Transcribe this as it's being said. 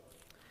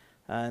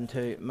and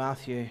to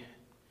Matthew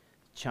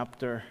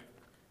chapter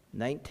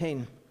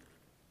 19.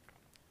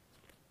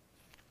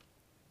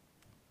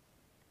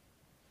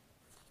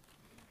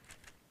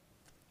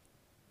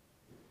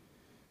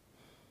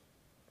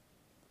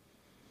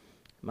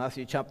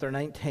 Matthew chapter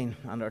 19,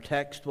 and our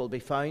text will be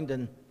found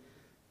in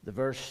the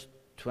verse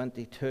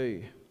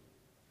 22.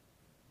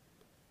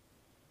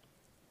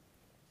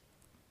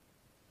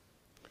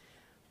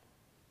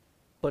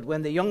 But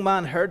when the young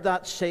man heard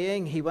that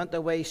saying, he went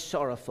away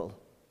sorrowful,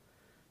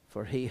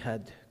 for he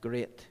had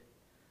great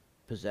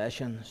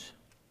possessions.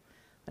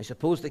 I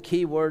suppose the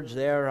key words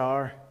there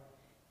are,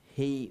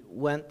 he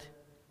went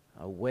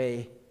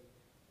away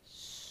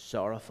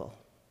sorrowful.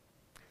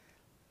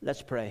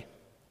 Let's pray.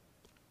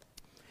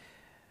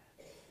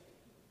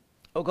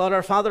 O God,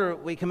 our Father,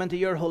 we come into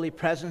your holy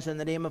presence in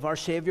the name of our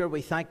Savior.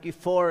 We thank you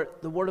for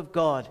the Word of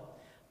God.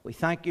 We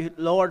thank you,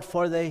 Lord,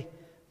 for the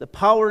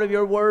power of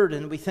your Word.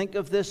 And we think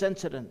of this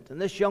incident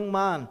and this young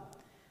man.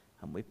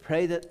 And we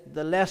pray that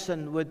the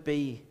lesson would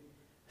be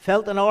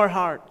felt in our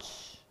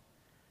hearts.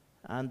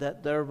 And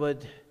that there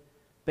would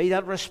be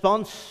that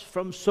response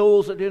from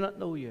souls that do not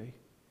know you,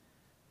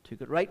 to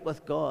get right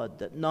with God,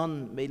 that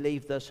none may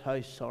leave this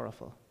house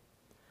sorrowful.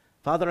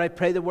 Father, I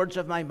pray the words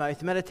of my mouth,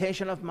 the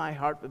meditation of my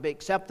heart would be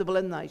acceptable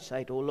in thy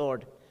sight, O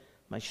Lord,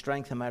 my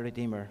strength and my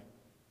Redeemer.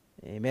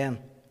 Amen.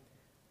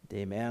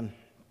 Amen.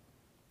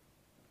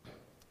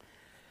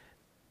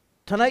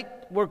 Tonight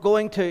we're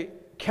going to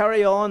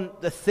carry on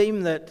the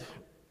theme that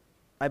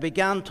I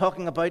began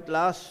talking about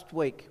last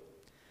week,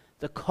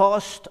 the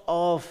cost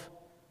of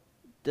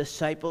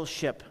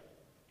discipleship.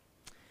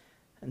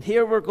 And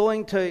here we're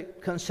going to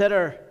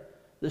consider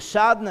the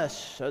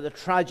sadness or the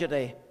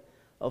tragedy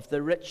of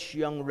the rich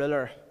young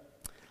ruler.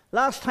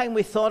 Last time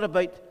we thought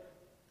about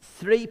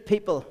three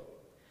people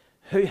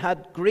who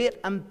had great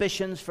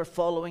ambitions for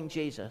following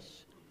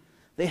Jesus.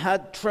 They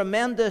had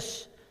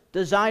tremendous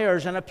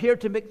desires and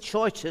appeared to make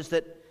choices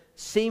that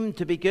seemed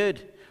to be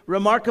good,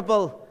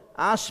 remarkable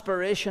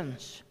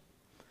aspirations.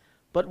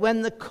 But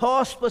when the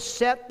cost was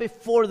set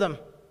before them,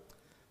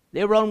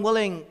 they were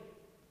unwilling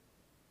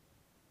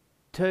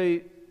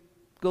to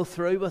go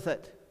through with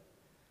it,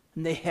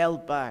 and they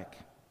held back.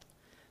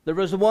 There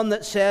was one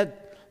that said,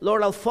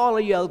 Lord, I'll follow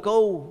you, I'll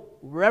go.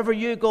 Wherever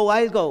you go,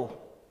 I'll go.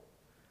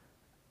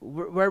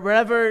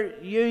 Wherever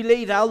you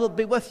lead, I will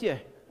be with you,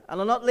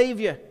 and I'll not leave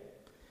you.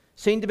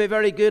 Seemed to be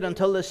very good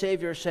until the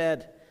Savior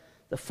said,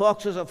 the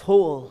foxes have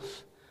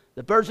holes,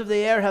 the birds of the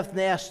air have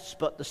nests,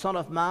 but the Son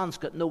of Man's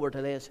got nowhere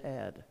to lay his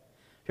head.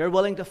 If you're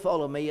willing to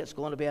follow me, it's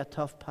going to be a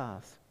tough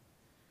path.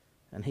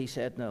 And he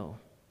said no.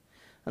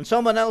 And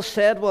someone else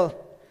said, well,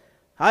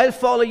 I'll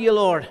follow you,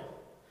 Lord,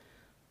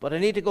 but I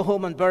need to go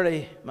home and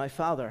bury my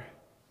father.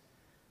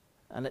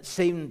 And it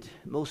seemed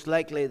most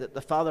likely that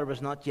the father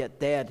was not yet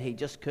dead. He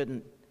just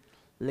couldn't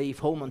leave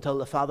home until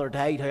the father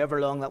died, however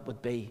long that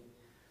would be.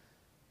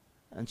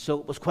 And so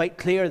it was quite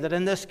clear that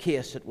in this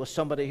case it was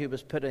somebody who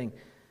was putting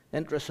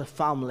interests of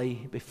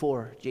family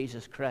before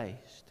Jesus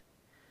Christ.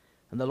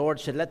 And the Lord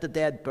said, let the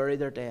dead bury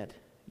their dead.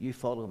 You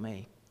follow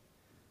me.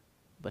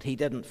 But he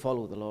didn't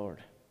follow the Lord.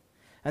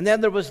 And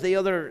then there was the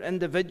other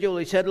individual.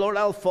 He said, Lord,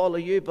 I'll follow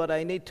you, but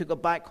I need to go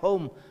back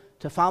home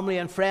to family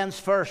and friends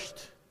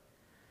first.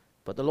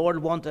 But the Lord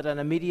wanted an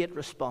immediate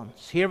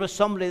response. Here was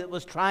somebody that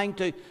was trying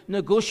to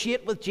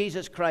negotiate with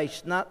Jesus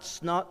Christ. And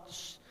that's not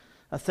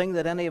a thing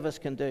that any of us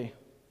can do.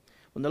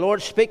 When the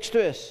Lord speaks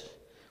to us,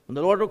 when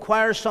the Lord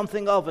requires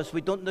something of us,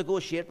 we don't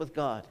negotiate with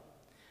God.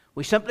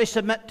 We simply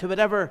submit to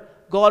whatever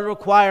God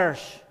requires.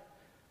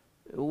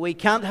 We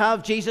can't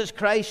have Jesus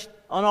Christ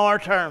on our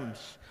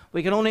terms.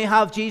 We can only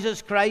have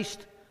Jesus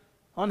Christ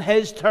on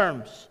his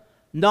terms.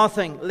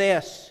 Nothing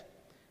less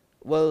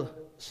will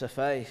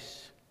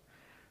suffice.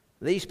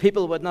 These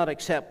people would not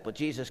accept what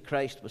Jesus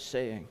Christ was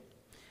saying.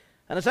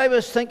 And as I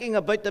was thinking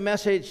about the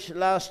message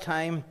last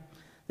time,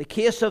 the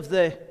case of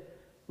the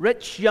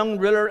rich young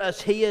ruler,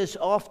 as he is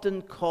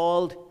often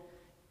called,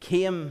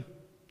 came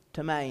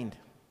to mind.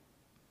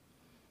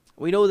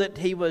 We know that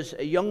he was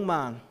a young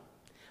man.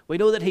 We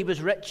know that he was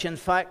rich. In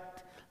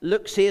fact,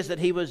 Luke says that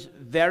he was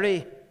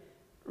very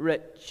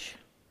rich.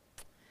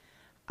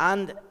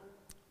 And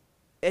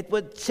it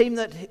would seem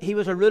that he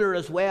was a ruler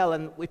as well,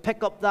 and we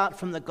pick up that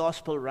from the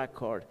gospel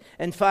record.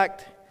 In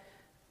fact,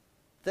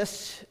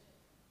 this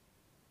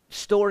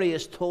story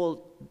is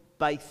told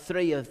by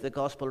three of the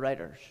gospel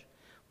writers.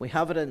 We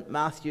have it in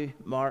Matthew,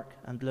 Mark,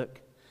 and Luke.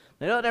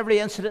 Now, not every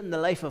incident in the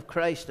life of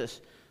Christ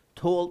is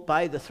told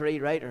by the three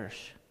writers,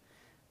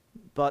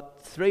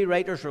 but three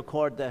writers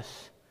record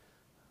this.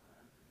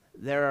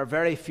 There are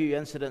very few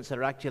incidents that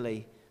are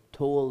actually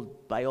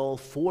told by all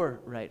four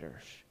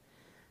writers.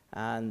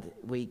 And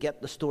we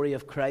get the story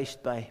of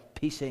Christ by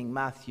piecing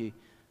Matthew,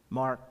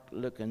 Mark,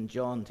 Luke, and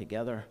John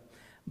together.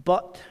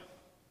 But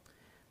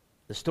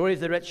the story of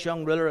the rich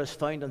young ruler is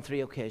found on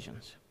three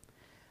occasions.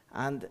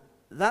 And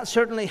that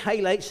certainly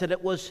highlights that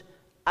it was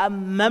a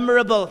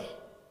memorable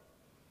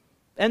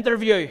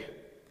interview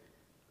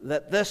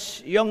that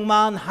this young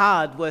man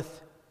had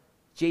with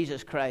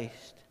Jesus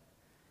Christ.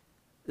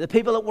 The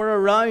people that were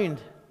around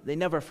they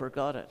never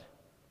forgot it.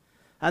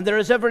 And there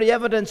is every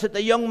evidence that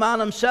the young man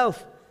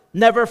himself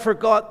never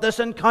forgot this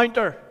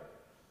encounter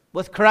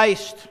with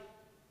Christ.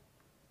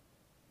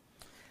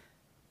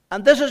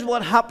 And this is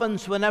what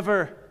happens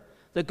whenever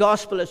the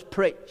gospel is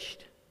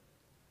preached.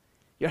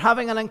 You're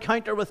having an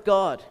encounter with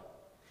God,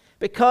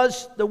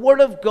 because the Word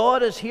of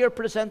God is here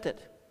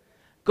presented.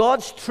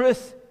 God's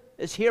truth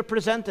is here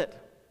presented.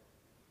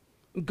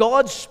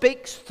 God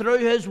speaks through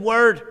His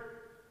Word.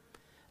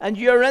 And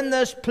you're in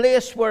this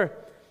place where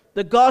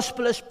the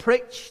gospel is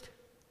preached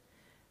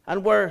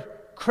and where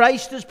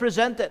Christ is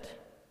presented.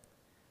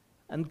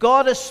 And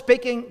God is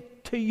speaking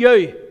to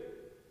you.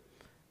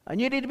 And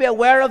you need to be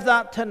aware of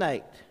that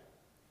tonight.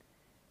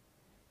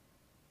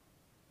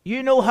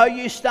 You know how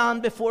you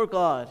stand before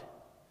God.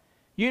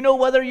 You know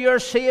whether you're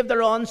saved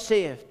or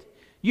unsaved.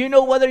 You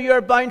know whether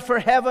you're bound for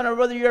heaven or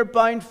whether you're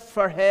bound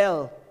for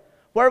hell.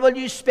 Where will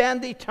you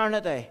spend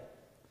eternity?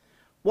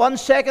 1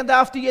 second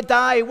after you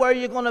die, where are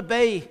you going to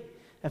be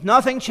if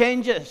nothing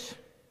changes?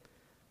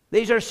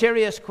 These are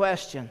serious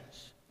questions.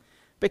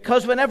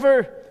 Because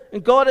whenever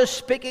God is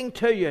speaking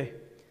to you,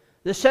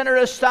 the sinner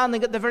is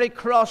standing at the very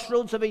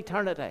crossroads of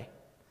eternity.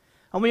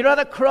 And when you're at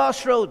a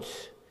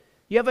crossroads,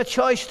 you have a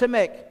choice to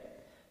make.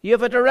 You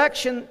have a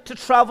direction to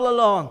travel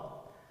along.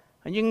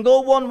 And you can go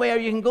one way or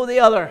you can go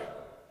the other.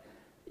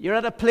 You're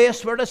at a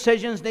place where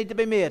decisions need to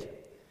be made.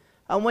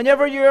 And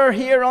whenever you're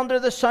here under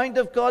the sound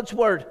of God's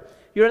Word,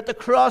 you're at the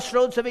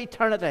crossroads of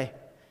eternity.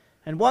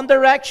 In one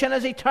direction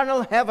is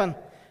eternal heaven.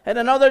 In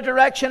another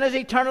direction is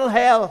eternal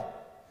hell.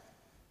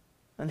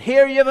 And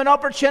here you have an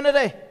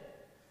opportunity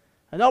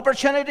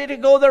to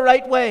go the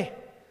right way,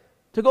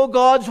 to go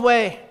God's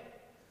way,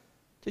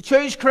 to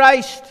choose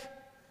Christ.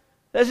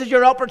 This is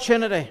your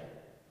opportunity.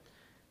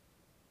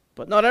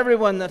 But not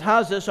everyone that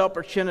has this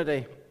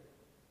opportunity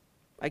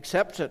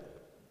accepts it.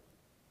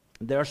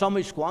 There are some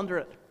who squander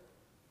it.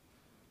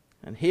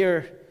 And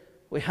here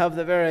we have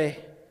the very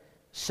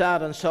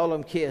sad and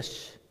solemn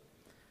case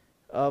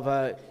of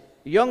a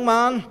young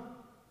man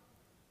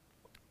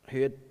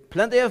who had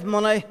plenty of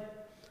money,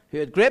 who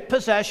had great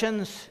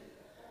possessions.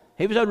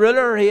 He was a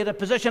ruler, he had a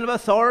position of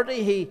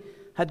authority, he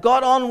had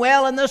got on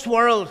well in this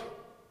world.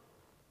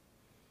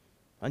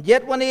 And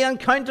yet when he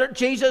encountered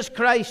Jesus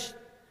Christ,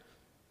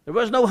 there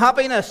was no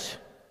happiness.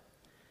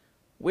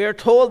 We are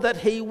told that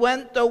he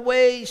went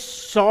away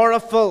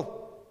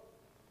sorrowful,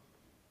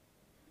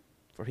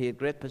 for he had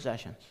great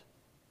possessions.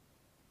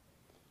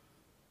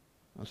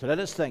 And so let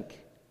us think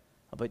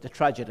about the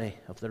tragedy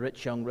of the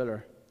rich young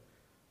ruler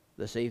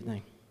this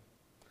evening.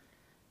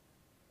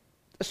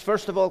 Let's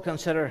first of all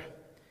consider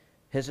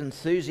his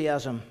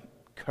enthusiasm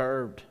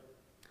curbed.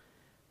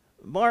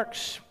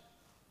 Mark's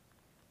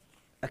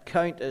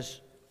account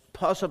is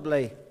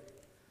possibly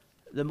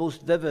the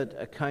most vivid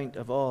account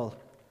of all.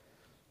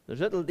 There's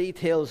little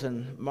details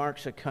in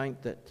Mark's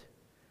account that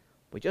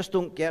we just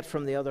don't get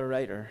from the other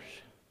writers.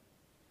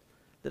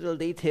 Little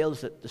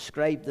details that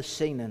describe the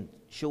scene and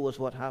show us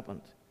what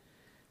happened.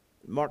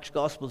 Mark's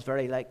gospel is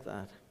very like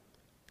that.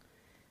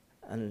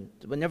 And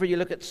whenever you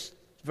look at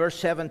verse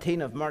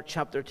 17 of Mark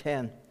chapter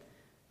 10,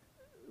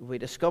 we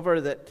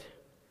discover that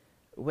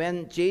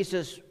when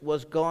Jesus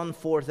was gone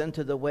forth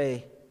into the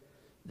way,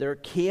 there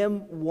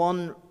came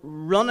one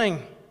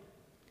running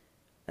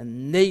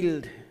and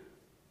kneeled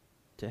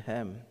to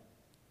him.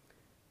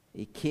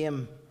 He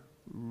came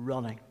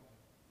running.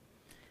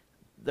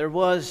 There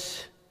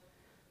was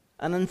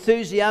an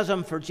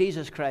enthusiasm for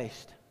Jesus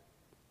Christ.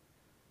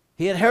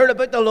 He had heard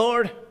about the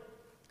Lord,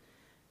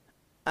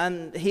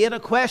 and he had a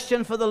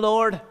question for the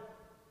Lord,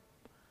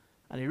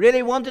 and he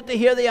really wanted to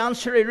hear the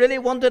answer. He really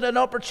wanted an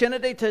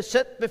opportunity to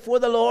sit before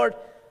the Lord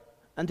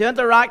and to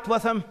interact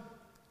with him.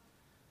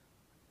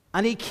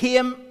 And he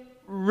came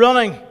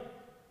running.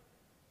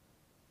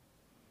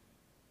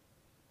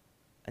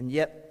 And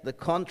yet the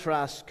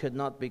contrast could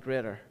not be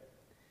greater.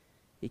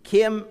 He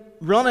came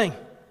running,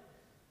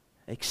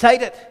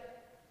 excited,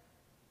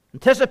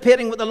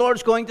 anticipating what the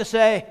Lord's going to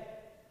say.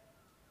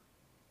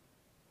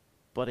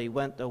 But he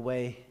went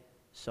away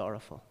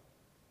sorrowful.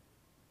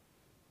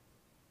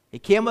 He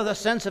came with a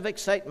sense of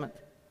excitement,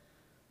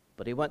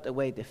 but he went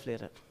away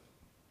deflated.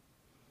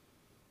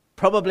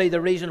 Probably the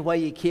reason why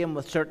he came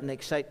with certain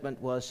excitement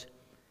was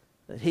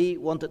that he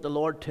wanted the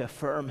Lord to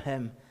affirm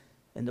him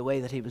in the way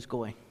that he was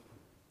going.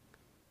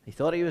 He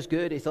thought he was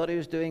good, he thought he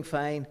was doing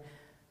fine,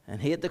 and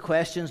he had the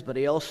questions, but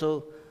he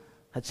also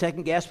had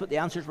second-guessed what the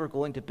answers were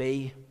going to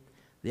be.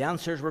 The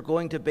answers were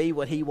going to be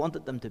what he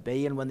wanted them to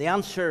be, and when the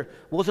answer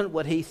wasn't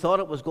what he thought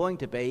it was going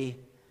to be,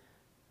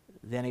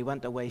 then he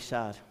went away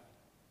sad.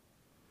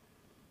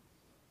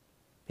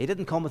 He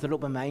didn't come with an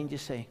open mind, you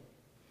see.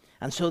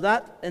 And so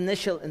that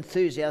initial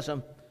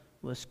enthusiasm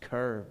was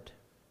curbed.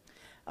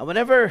 And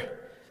whenever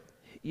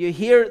you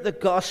hear the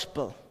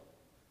gospel,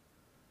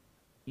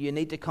 you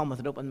need to come with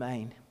an open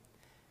mind.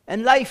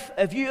 In life,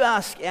 if you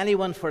ask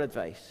anyone for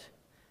advice,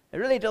 it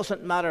really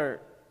doesn't matter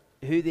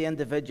who the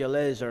individual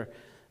is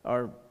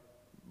or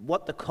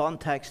what the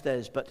context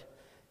is, but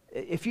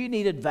if you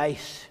need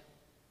advice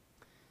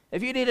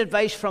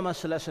from a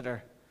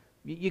solicitor,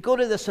 You go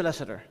to the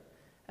solicitor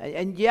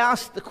and you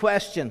ask the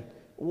question,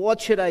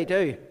 what should I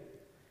do?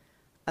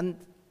 And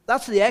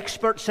that's the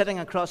expert sitting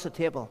across the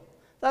table.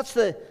 That's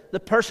the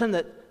person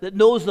that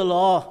knows the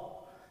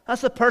law.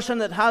 That's the person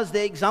that has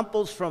the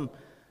examples from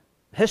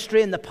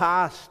history in the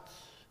past.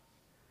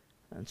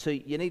 And so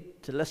you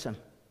need to listen.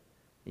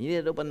 You need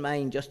an open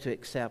mind just to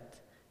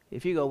accept.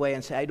 If you go away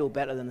and say, I know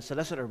better than the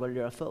solicitor, well,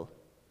 you're a fool.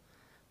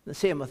 The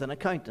same with an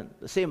accountant,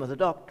 the same with a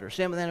doctor, the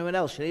same with anyone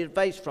else you need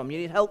advice from, you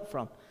need help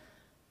from.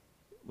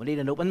 We need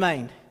an open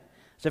mind.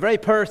 It's a very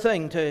poor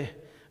thing to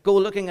go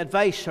looking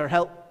advice or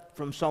help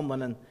from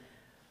someone, and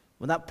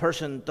when that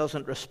person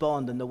doesn't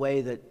respond in the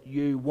way that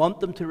you want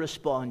them to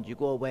respond, you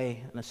go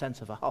away in a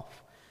sense of a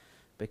huff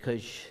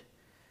because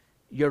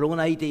your own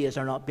ideas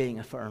are not being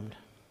affirmed.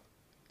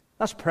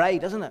 That's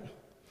pride, isn't it?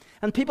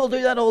 And people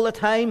do that all the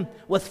time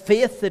with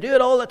faith. They do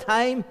it all the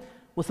time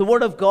with the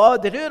Word of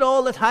God. They do it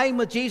all the time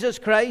with Jesus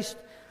Christ.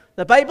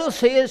 The Bible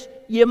says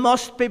you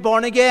must be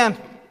born again.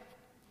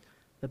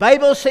 The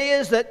Bible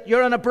says that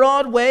you're on a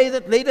broad way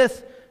that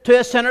leadeth to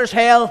a sinner's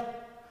hell.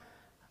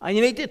 And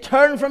you need to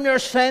turn from your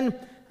sin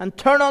and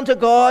turn unto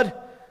God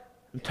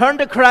and turn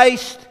to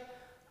Christ.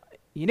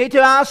 You need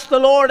to ask the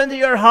Lord into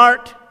your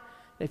heart.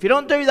 If you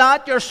don't do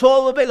that, your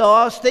soul will be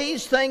lost.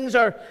 These things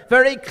are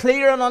very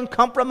clear and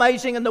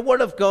uncompromising in the Word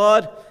of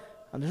God.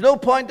 And there's no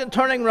point in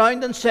turning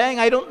around and saying,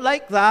 I don't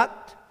like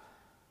that.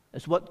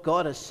 It's what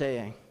God is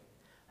saying.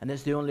 And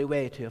it's the only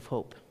way to have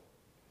hope.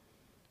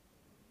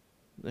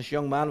 This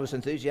young man was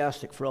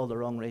enthusiastic for all the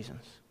wrong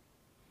reasons.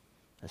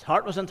 His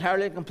heart was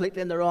entirely and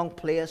completely in the wrong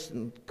place,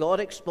 and God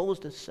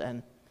exposed his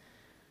sin.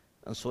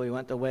 And so he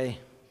went away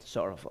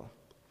sorrowful.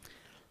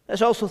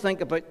 Let's also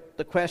think about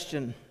the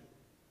question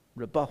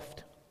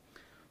rebuffed.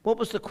 What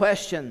was the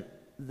question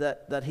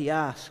that he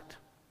asked?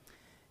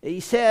 He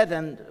said,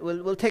 and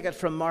we'll take it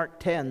from Mark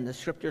 10, the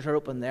scriptures are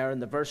open there in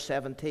the verse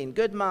 17.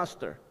 Good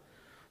master,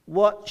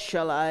 what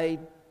shall I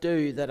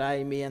do that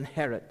I may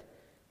inherit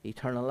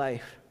eternal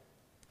life?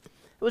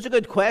 It was a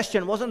good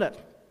question, wasn't it?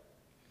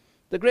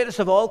 The greatest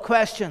of all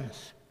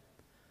questions.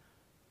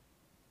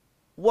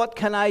 What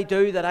can I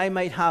do that I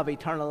might have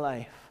eternal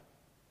life?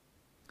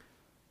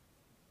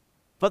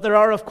 But there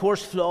are, of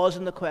course, flaws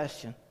in the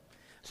question.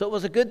 So it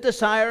was a good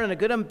desire and a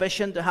good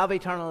ambition to have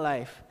eternal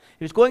life.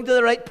 He was going to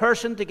the right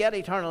person to get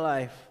eternal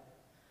life.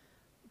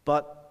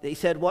 But he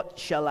said, what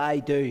shall I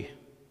do?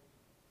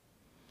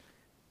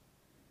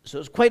 So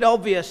it's quite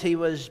obvious he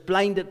was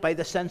blinded by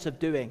the sense of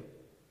doing.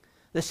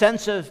 The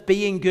sense of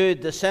being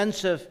good. The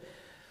sense of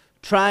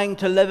trying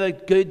to live a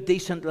good,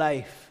 decent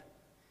life.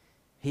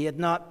 He had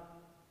not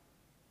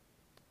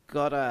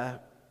got a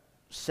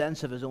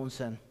sense of his own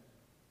sin.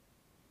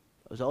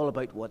 It was all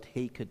about what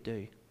he could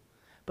do.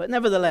 But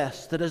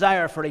nevertheless, the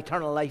desire for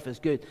eternal life is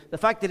good. The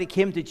fact that he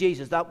came to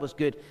Jesus, that was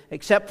good.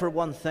 Except for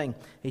one thing.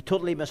 He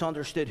totally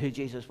misunderstood who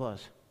Jesus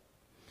was.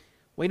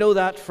 We know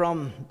that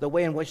from the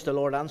way in which the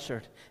Lord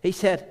answered. He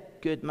said,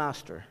 good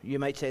master. You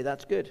might say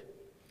that's good.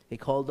 He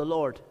called the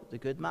Lord the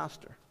good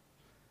master.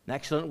 An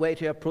excellent way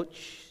to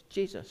approach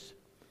Jesus.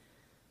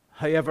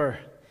 However,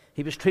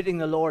 he was treating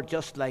the Lord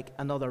just like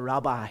another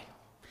rabbi.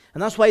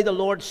 And that's why the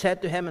Lord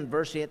said to him in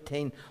verse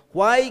 18,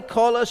 why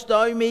callest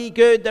thou me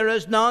good? There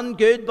is none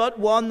good but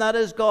one, that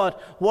is God.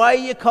 Why are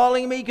you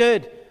calling me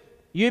good?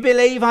 You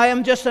believe I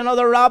am just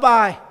another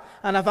rabbi.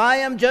 And if I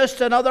am just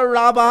another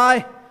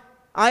rabbi,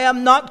 I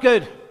am not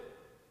good.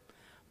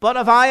 But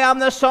if I am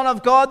the Son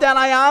of God, then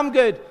I am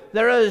good.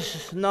 There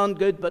is none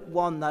good but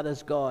one, that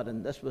is God.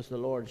 And this was the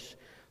Lord's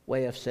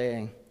way of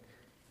saying,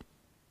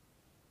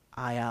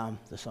 I am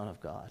the Son of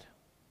God.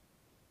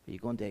 Are you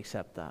going to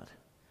accept that?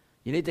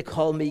 You need to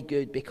call me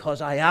good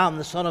because I am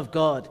the Son of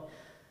God.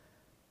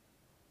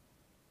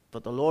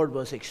 But the Lord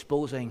was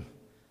exposing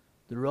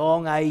the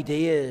wrong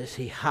ideas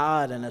he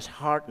had in his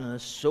heart and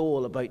his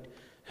soul about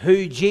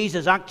who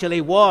Jesus actually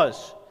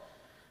was,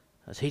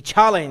 as he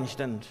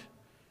challenged and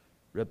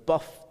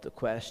rebuffed the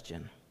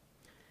question.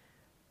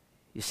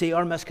 You see,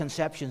 our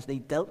misconceptions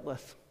need dealt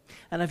with.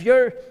 And if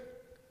you're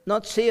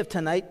not saved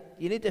tonight,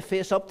 you need to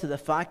face up to the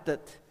fact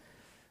that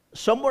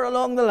somewhere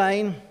along the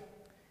line,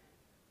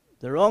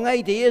 the wrong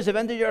ideas have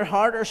entered your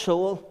heart or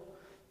soul.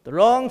 The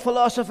wrong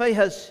philosophy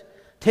has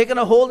taken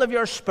a hold of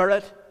your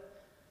spirit.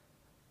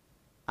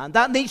 And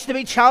that needs to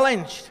be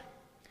challenged.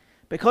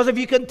 Because if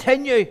you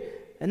continue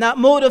in that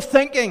mode of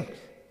thinking,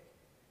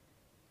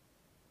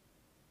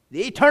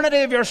 the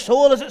eternity of your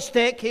soul is at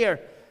stake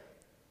here.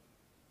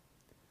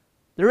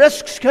 The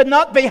risks could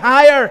not be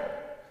higher.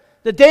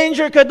 The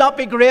danger could not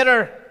be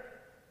greater.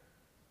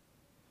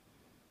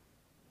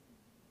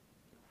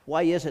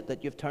 Why is it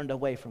that you've turned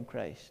away from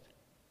Christ?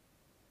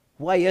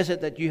 Why is it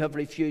that you have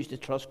refused to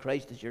trust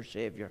Christ as your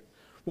Savior?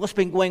 What's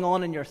been going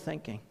on in your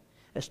thinking?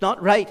 It's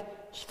not right.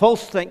 It's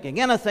false thinking.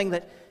 Anything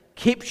that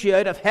keeps you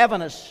out of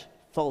heaven is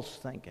false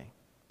thinking.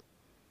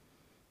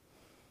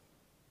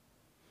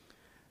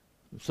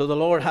 So the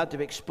Lord had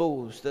to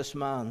expose this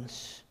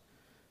man's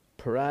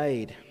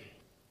pride.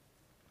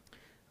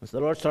 As the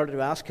Lord started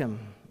to ask him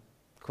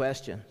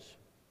questions.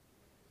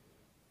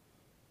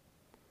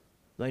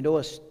 Thou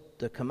knowest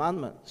the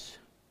commandments.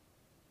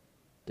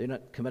 Do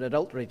not commit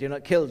adultery, do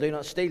not kill, do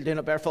not steal, do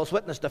not bear false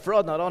witness,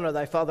 defraud not, honor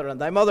thy father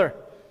and thy mother.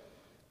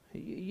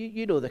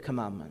 You know the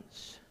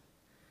commandments.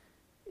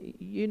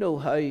 You know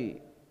how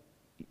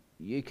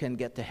you can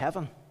get to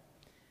heaven.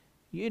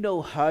 You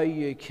know how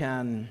you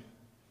can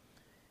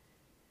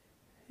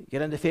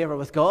get into favor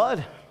with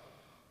God.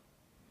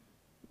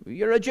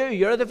 You're a Jew,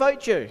 you're a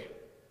devout Jew.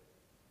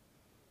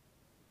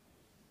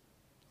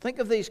 Think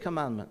of these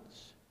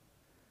commandments.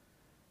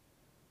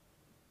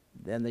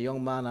 Then the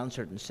young man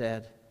answered and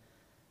said,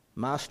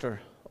 Master,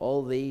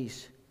 all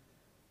these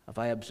have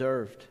I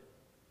observed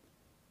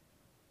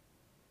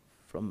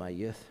from my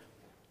youth.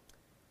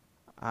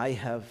 I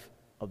have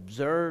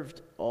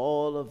observed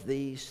all of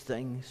these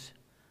things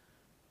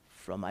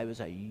from I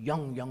was a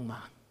young man.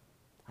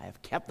 I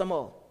have kept them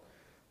all.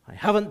 I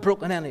haven't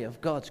broken any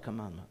of God's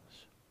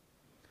commandments.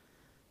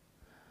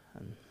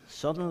 And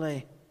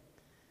suddenly,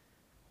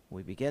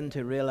 we begin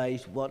to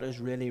realize what is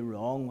really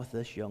wrong with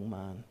this young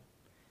man.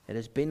 It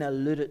has been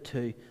alluded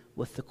to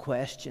with the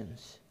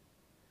questions,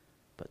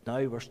 but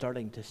now we're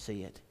starting to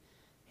see it.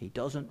 He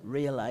doesn't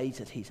realize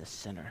that he's a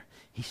sinner.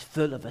 He's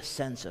full of a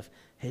sense of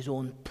his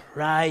own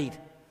pride.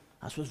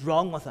 That's what's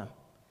wrong with him.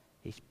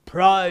 He's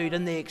proud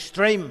in the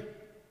extreme.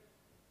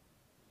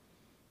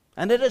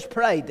 And it is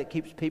pride that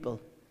keeps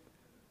people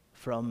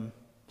from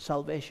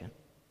salvation.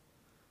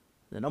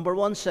 The number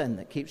one sin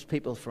that keeps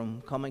people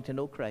from coming to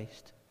know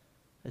Christ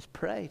is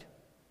pride.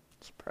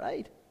 It's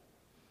pride.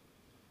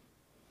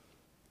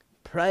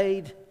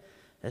 Pride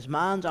is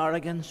man's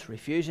arrogance,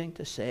 refusing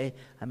to say,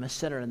 I'm a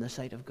sinner in the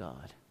sight of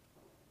God.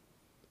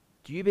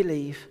 Do you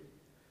believe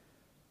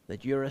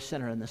that you're a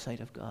sinner in the sight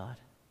of God?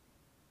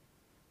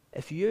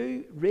 If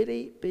you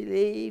really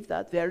believe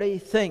that very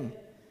thing,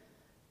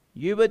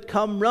 you would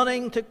come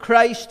running to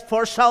Christ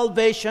for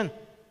salvation.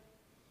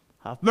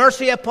 Have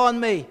mercy upon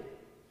me.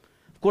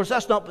 Of course,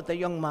 that's not what the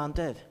young man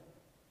did.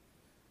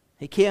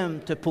 He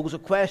came to pose a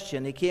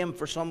question. He came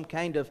for some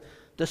kind of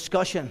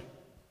discussion.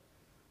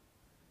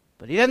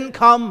 But he didn't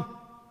come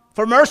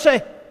for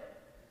mercy,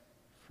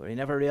 for he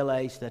never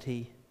realized that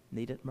he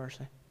needed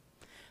mercy.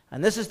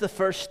 And this is the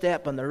first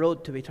step on the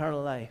road to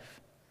eternal life.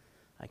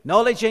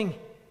 Acknowledging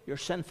your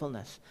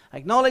sinfulness,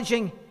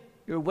 acknowledging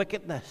your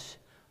wickedness,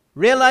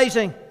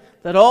 realizing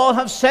that all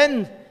have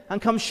sinned and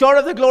come short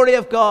of the glory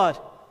of God.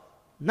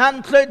 And that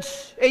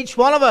includes each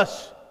one of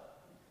us.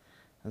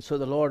 And so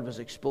the Lord was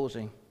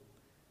exposing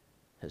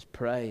his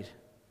pride,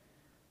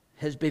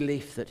 his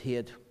belief that he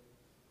had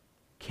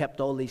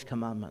kept all these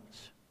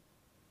commandments.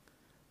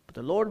 But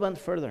the Lord went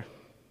further.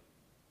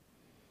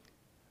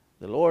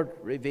 The Lord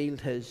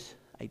revealed his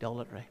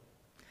idolatry.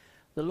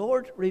 The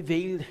Lord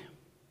revealed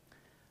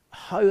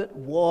how it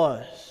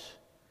was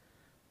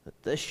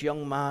that this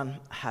young man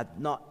had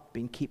not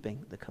been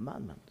keeping the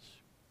commandments.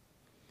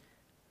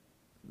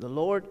 The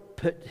Lord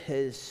put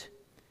his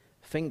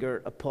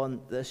finger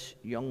upon this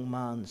young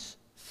man's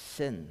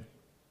sin.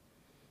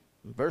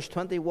 In verse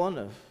 21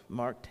 of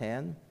Mark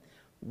 10,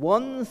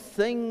 one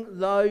thing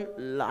thou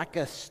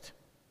lackest.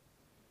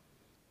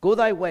 Go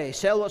thy way,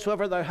 sell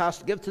whatsoever thou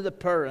hast, give to the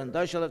poor, and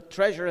thou shalt have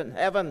treasure in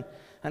heaven.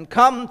 And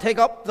come, take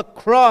up the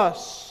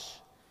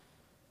cross.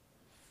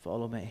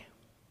 Follow me.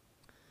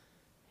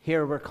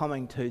 Here we're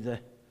coming to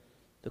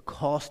the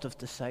cost of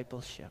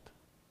discipleship.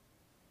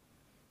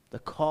 The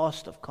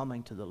cost of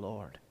coming to the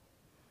Lord.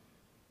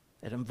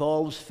 It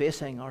involves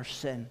facing our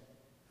sin,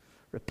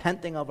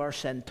 repenting of our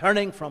sin,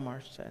 turning from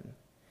our sin.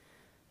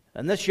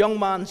 And this young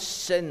man's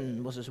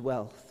sin was his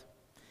wealth.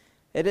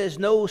 It is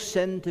no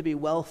sin to be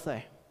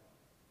wealthy.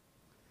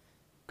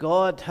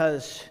 God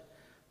has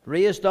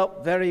raised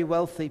up very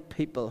wealthy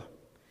people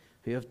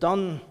who have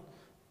done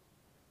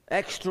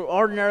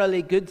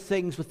extraordinarily good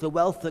things with the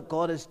wealth that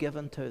God has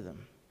given to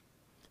them.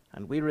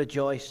 And we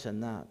rejoice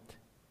in that.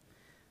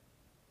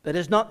 It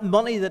is not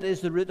money that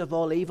is the root of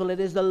all evil. It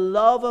is the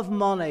love of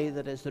money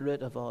that is the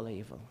root of all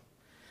evil.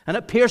 And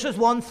it pierces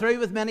one through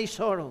with many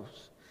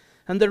sorrows.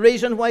 And the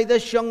reason why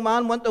this young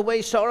man went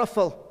away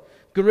sorrowful,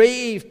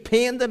 grieved,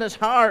 pained in his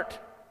heart,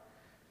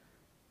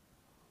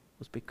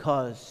 was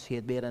because he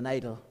had made an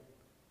idol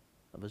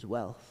of his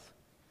wealth.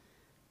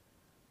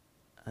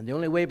 And the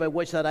only way by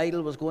which that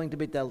idol was going to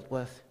be dealt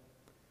with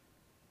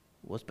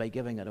was by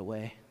giving it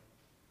away.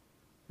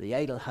 The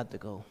idol had to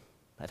go.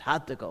 It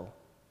had to go.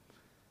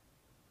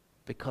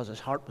 Because his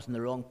heart was in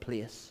the wrong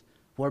place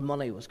where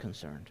money was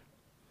concerned.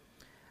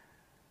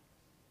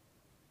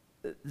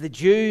 The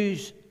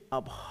Jews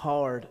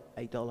abhorred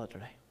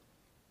idolatry.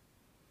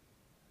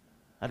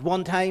 At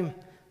one time,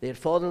 they had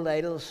followed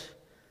idols,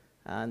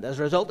 and as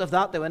a result of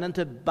that, they went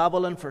into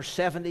Babylon for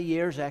 70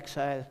 years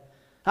exile.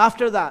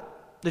 After that,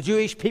 the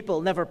Jewish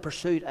people never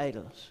pursued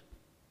idols.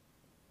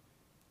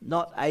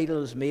 Not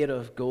idols made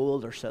of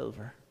gold or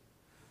silver.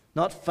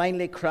 Not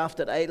finely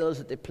crafted idols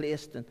that they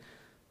placed in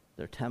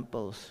their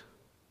temples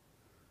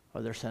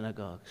or their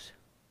synagogues.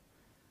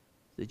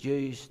 The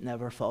Jews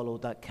never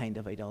followed that kind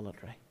of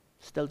idolatry.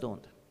 Still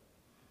don't.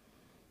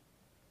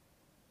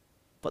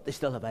 But they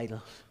still have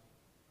idols.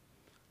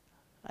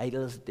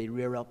 Idols that they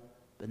rear up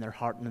in their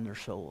heart and in their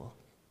soul.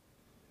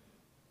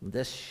 And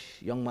this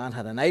young man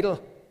had an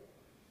idol,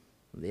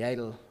 and the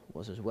idol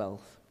was his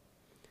wealth.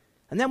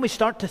 And then we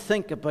start to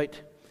think about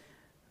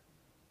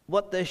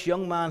what this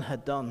young man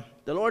had done.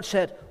 The Lord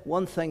said,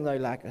 one thing thou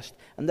lackest.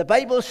 And the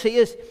Bible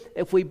says,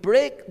 if we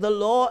break the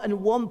law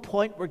in one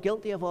point, we're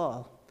guilty of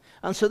all.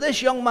 And so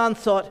this young man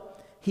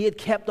thought he had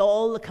kept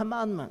all the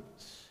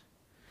commandments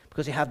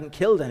because he hadn't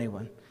killed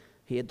anyone.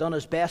 He had done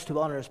his best to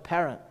honor his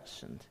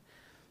parents,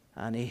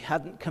 and he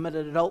hadn't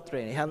committed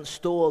adultery, and he hadn't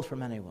stolen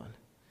from anyone.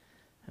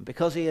 And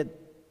because he had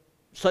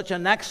such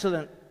an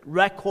excellent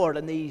record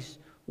in these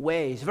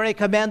ways, very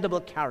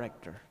commendable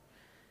character,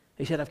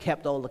 he said, I've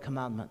kept all the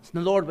commandments.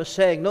 And the Lord was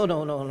saying,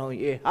 no,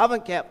 you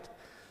haven't kept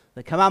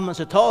the commandments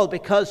at all,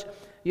 because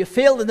you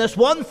failed in this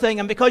one thing,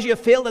 and because you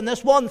failed in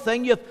this one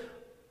thing, you've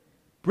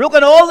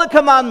broken all the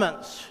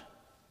commandments.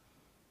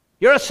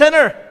 You're a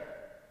sinner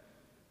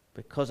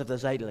because of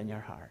this idol in your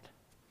heart.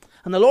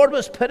 And the Lord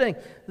was putting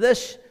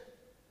this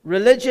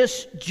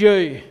religious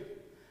Jew,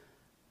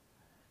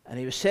 and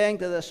he was saying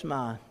to this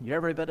man, you're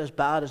every bit as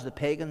bad as the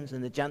pagans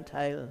and the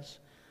Gentiles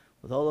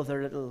with all of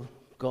their little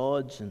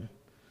gods and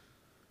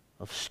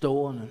of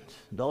stone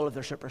and all of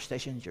their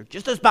superstitions. You're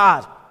just as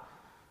bad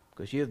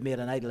because you've made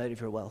an idol out of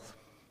your wealth.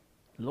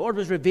 The Lord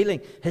was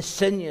revealing his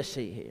sin, you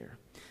see, here.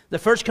 The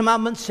first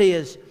commandment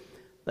says,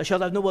 thou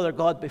shalt have no other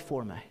God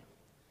before me.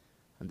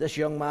 And this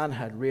young man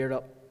had reared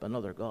up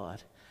another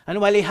god.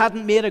 And while he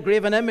hadn't made a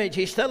graven image,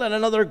 he still had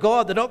another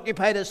god that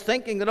occupied his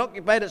thinking, that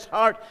occupied his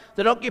heart,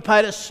 that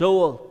occupied his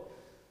soul.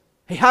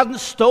 He hadn't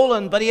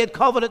stolen, but he had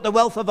coveted the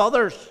wealth of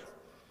others.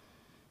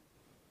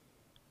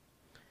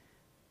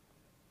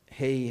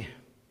 He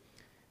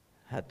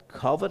had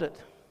coveted.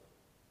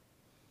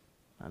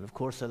 And of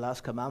course, the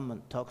last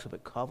commandment talks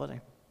about coveting.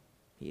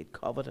 He had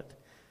coveted.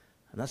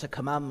 And that's a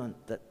commandment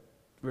that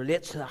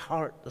relates to the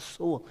heart, the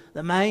soul,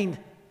 the mind.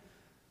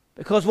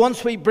 Because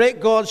once we break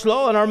God's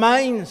law in our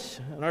minds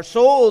and our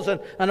souls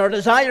and our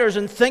desires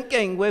and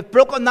thinking, we've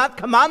broken that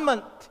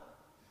commandment.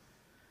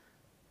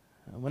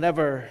 And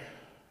whenever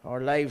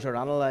our lives are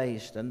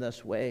analyzed in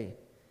this way,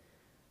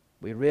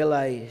 we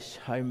realize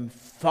how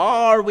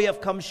far we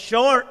have come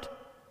short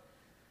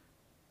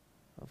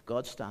of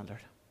God's standard.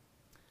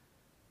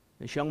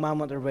 This young man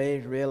went away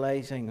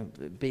realizing,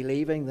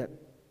 believing that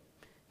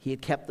he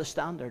had kept the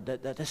standard,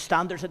 that his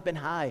standards had been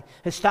high.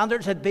 His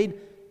standards had been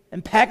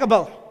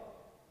impeccable.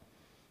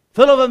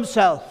 Full of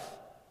himself.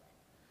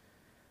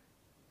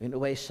 He went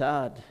away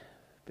sad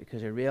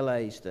because he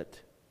realized that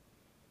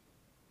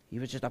he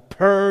was just a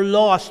poor,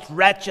 lost,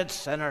 wretched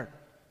sinner.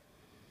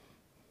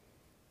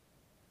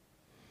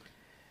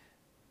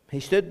 He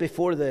stood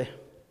before the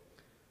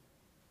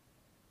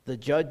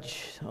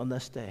judge on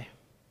this day.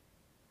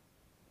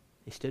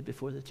 He stood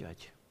before the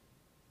judge.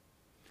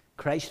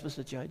 Christ was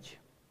the judge.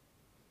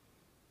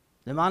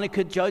 The man who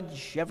could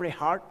judge every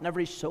heart and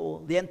every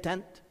soul, the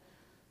intent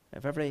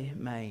of every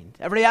mind,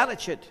 every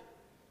attitude,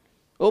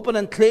 open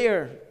and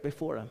clear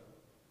before him.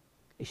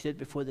 He stood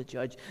before the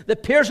judge. The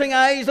piercing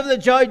eyes of the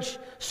judge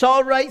saw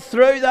right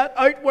through that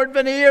outward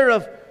veneer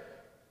of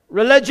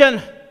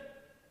religion,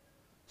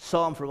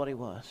 saw him for what he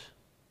was,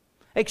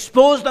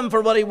 exposed him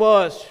for what he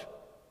was.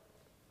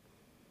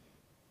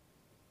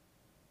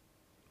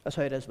 That's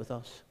how it is with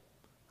us.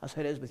 That's how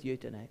it is with you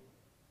tonight.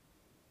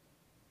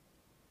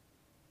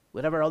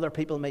 Whatever other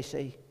people may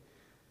see,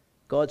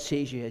 God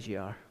sees you as you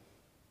are.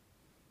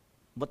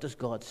 What does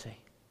God see?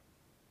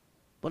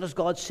 What does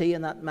God see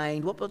in that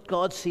mind? What does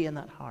God see in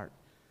that heart?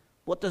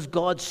 What does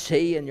God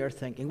see in your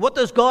thinking? What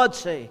does God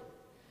see?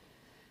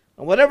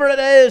 And whatever it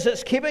is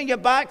that's keeping you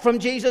back from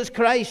Jesus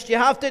Christ, you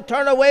have to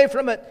turn away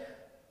from it.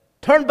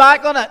 Turn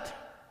back on it.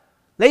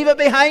 Leave it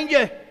behind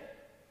you.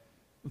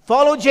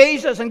 Follow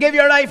Jesus and give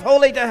your life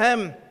wholly to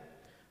Him.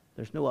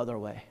 There's no other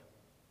way.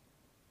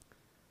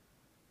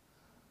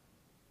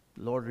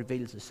 The Lord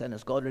reveals the sin.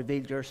 Has God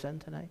revealed your sin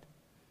tonight?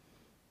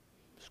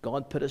 Has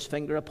God put His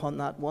finger upon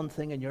that one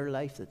thing in your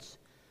life that's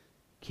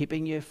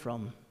keeping you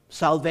from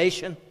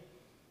salvation?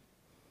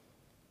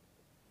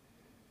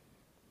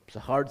 It's a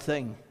hard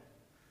thing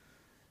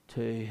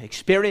to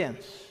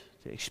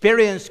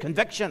experience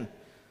conviction.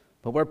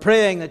 But we're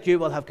praying that you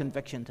will have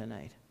conviction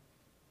tonight.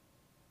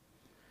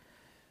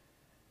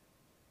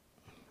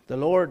 The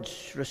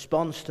Lord's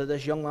response to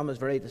this young man was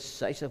very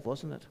decisive,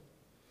 wasn't it?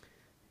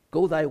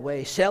 Go thy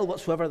way, sell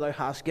whatsoever thou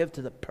hast, give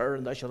to the poor,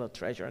 and thou shalt have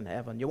treasure in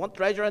heaven. You want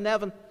treasure in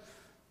heaven?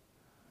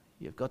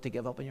 You've got to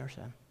give up on your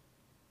sin.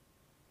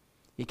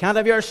 You can't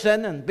have your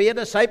sin and be a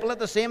disciple at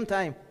the same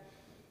time.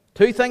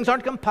 Two things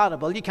aren't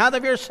compatible. You can't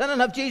have your sin and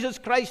have Jesus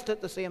Christ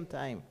at the same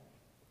time.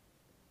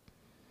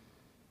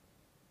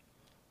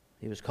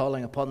 He was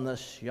calling upon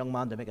this young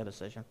man to make a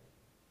decision.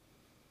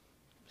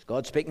 Is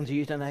God speaking to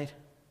you tonight?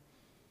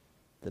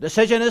 The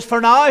decision is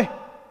for now.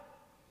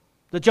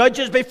 The judge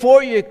is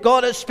before you.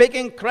 God is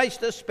speaking.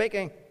 Christ is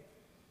speaking.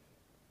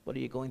 What are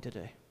you going to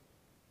do?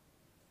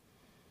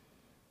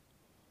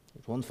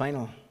 There's one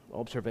final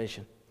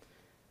observation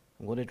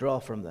I'm going to draw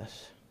from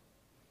this.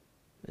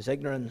 His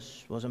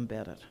ignorance was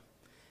embedded.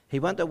 He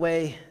went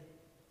away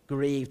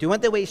grieved. He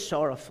went away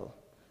sorrowful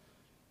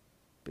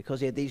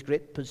because he had these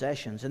great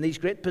possessions. And these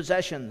great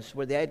possessions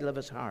were the idol of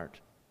his heart.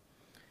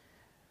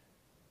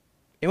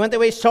 He went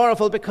away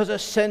sorrowful because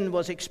his sin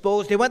was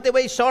exposed. He went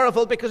away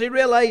sorrowful because he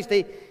realized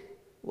he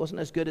wasn't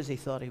as good as he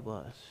thought he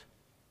was.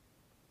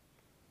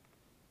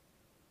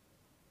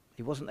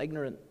 He wasn't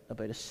ignorant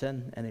about his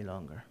sin any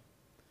longer.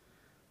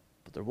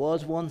 But there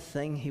was one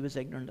thing he was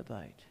ignorant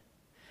about.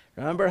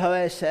 Remember how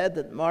I said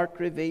that Mark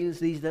reveals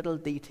these little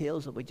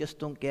details that we just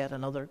don't get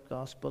in other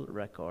gospel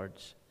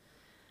records?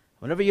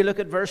 Whenever you look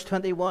at verse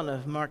 21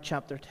 of Mark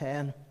chapter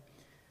 10,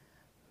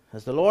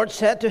 as the Lord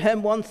said to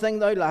him, one thing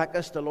thou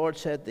lackest, the Lord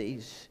said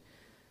these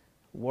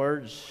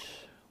words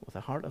with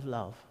a heart of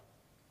love.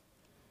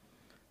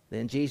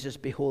 Then Jesus,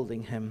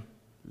 beholding him,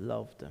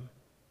 loved him.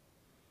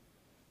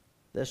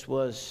 This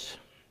was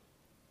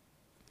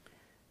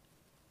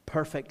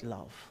perfect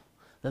love.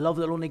 The love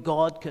that only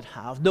God could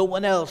have. No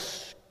one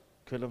else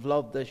could have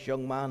loved this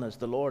young man as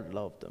the Lord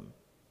loved him.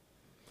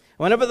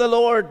 Whenever the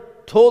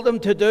Lord told him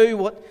to do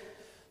what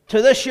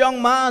to this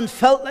young man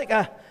felt like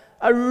a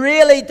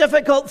really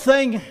difficult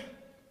thing,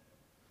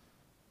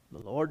 the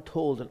Lord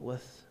told it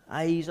with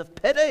eyes of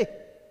pity.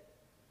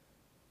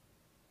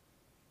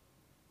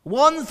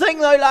 One thing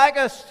thou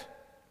lackest.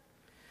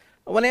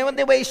 When he went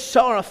away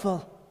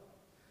sorrowful,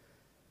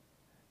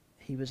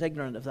 he was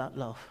ignorant of that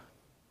love.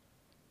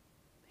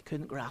 He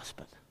couldn't grasp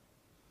it.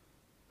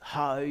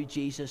 How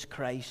Jesus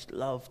Christ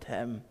loved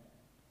him.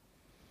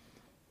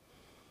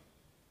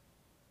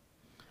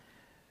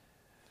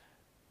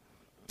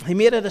 He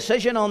made a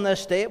decision on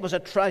this day. It was a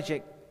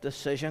tragic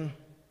decision.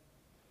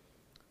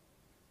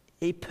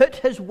 He put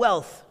his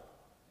wealth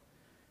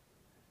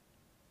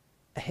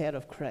ahead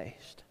of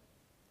Christ.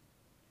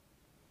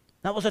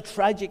 That was a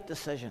tragic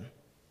decision.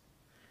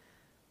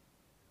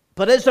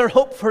 But is there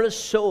hope for his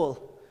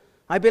soul?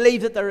 I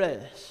believe that there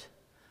is.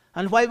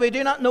 And while we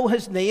do not know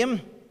his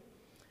name,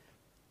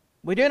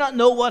 we do not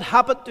know what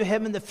happened to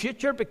him in the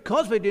future.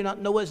 Because we do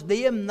not know his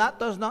name, that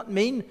does not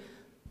mean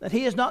that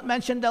he is not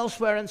mentioned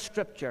elsewhere in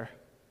Scripture.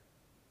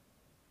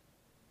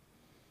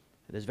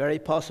 It is very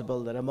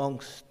possible that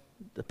amongst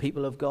the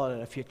people of God at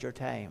a future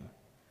time,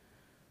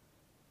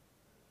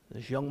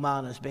 this young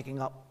man is making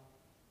up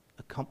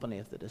a company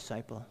of the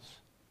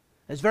disciples.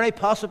 It's very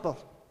possible.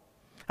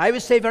 I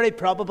would say very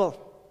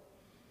probable.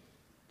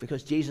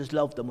 Because Jesus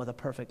loved them with a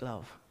perfect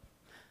love.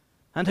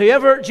 And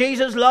whoever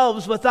Jesus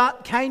loves with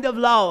that kind of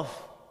love,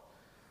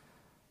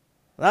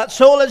 that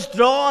soul is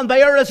drawn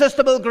by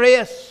irresistible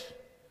grace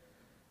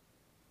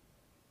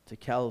to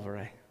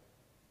Calvary.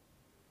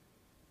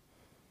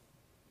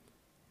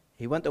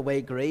 He went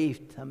away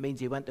grieved. That means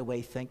he went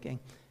away thinking.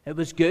 It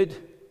was good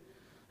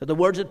that the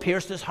words had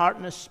pierced his heart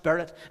and his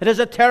spirit. It is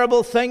a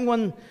terrible thing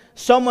when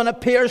someone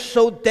appears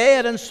so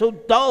dead and so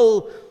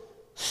dull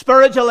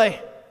spiritually,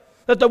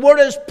 that the word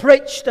is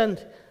preached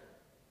and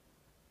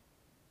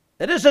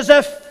it is as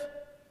if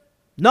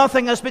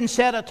nothing has been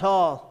said at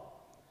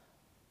all.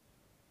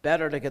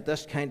 Better to get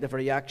this kind of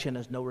reaction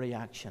as no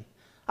reaction.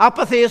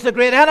 Apathy is the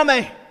great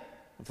enemy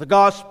of the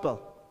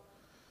gospel.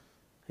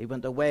 He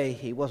went away.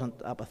 He wasn't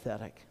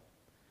apathetic.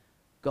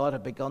 God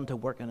had begun to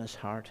work in his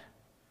heart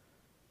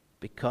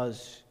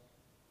because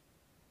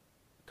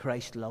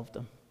Christ loved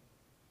him.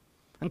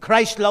 And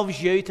Christ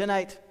loves you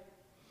tonight.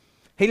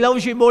 He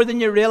loves you more than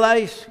you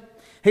realize.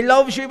 He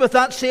loves you with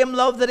that same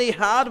love that he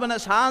had when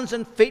his hands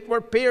and feet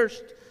were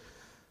pierced.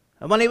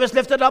 And when he was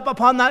lifted up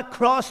upon that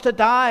cross to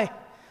die,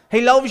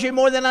 he loves you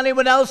more than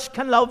anyone else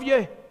can love you.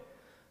 And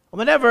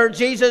whenever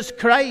Jesus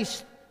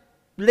Christ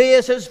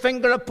lays his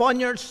finger upon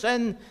your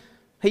sin,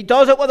 he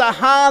does it with a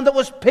hand that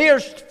was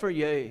pierced for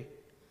you.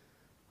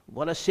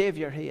 What a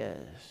Savior he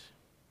is.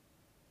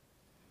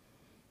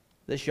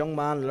 This young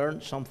man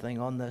learned something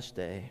on this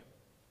day.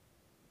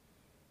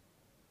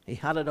 He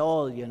had it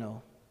all, you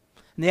know.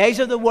 In the eyes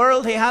of the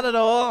world, he had it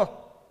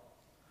all.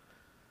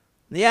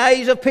 In the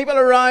eyes of people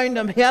around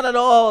him, he had it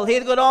all. He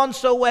had got on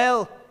so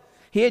well.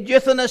 He had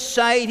youth on his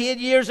side. He had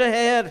years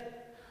ahead.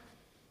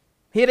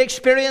 He had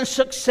experienced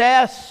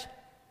success.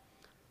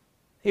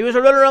 He was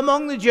a ruler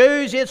among the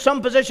Jews. He had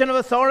some position of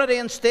authority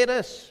and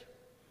status.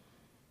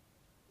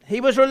 He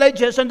was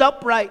religious and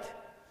upright.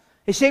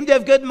 He seemed to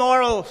have good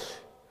morals.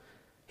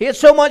 He had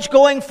so much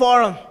going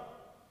for him.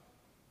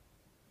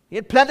 He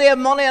had plenty of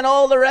money and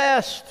all the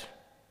rest.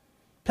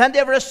 Plenty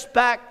of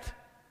respect.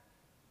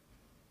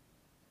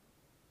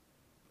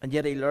 And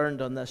yet he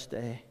learned on this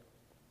day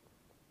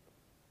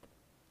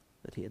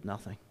that he had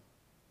nothing.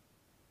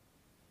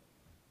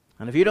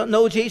 And if you don't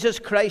know Jesus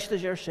Christ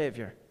as your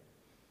Savior,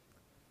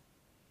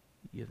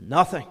 you have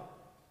nothing.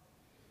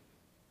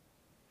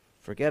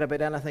 Forget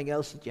about anything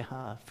else that you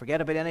have.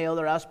 Forget about any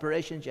other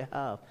aspirations you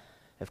have.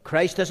 If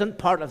Christ isn't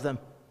part of them,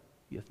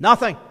 you have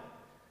nothing.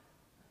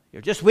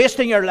 You're just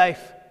wasting your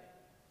life.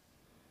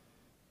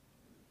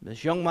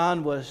 This young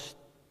man was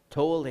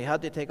told he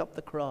had to take up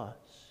the cross.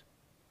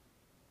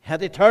 He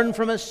had to turn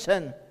from his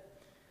sin.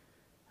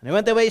 And he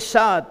went away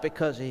sad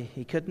because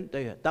he couldn't do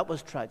it. That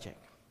was tragic.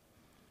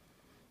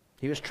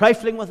 He was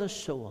trifling with his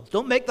soul.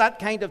 Don't make that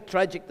kind of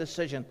tragic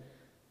decision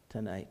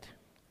tonight.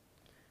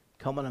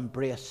 Come and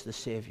embrace the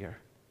Savior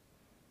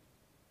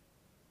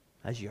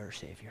as your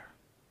Savior.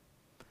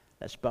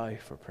 Let's bow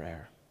for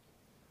prayer.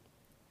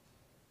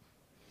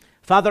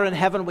 Father in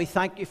heaven, we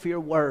thank you for your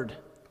word.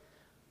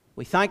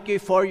 We thank you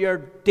for your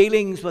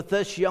dealings with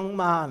this young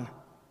man.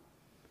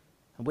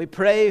 And we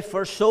pray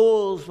for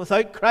souls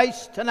without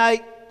Christ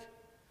tonight,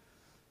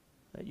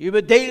 that you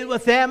would deal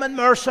with them in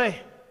mercy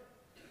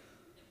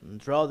and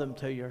draw them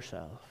to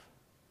yourself.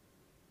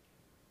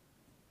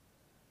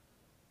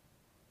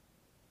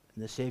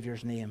 In the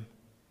Savior's name,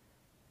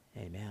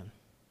 amen.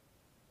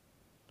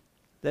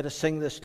 Let us sing this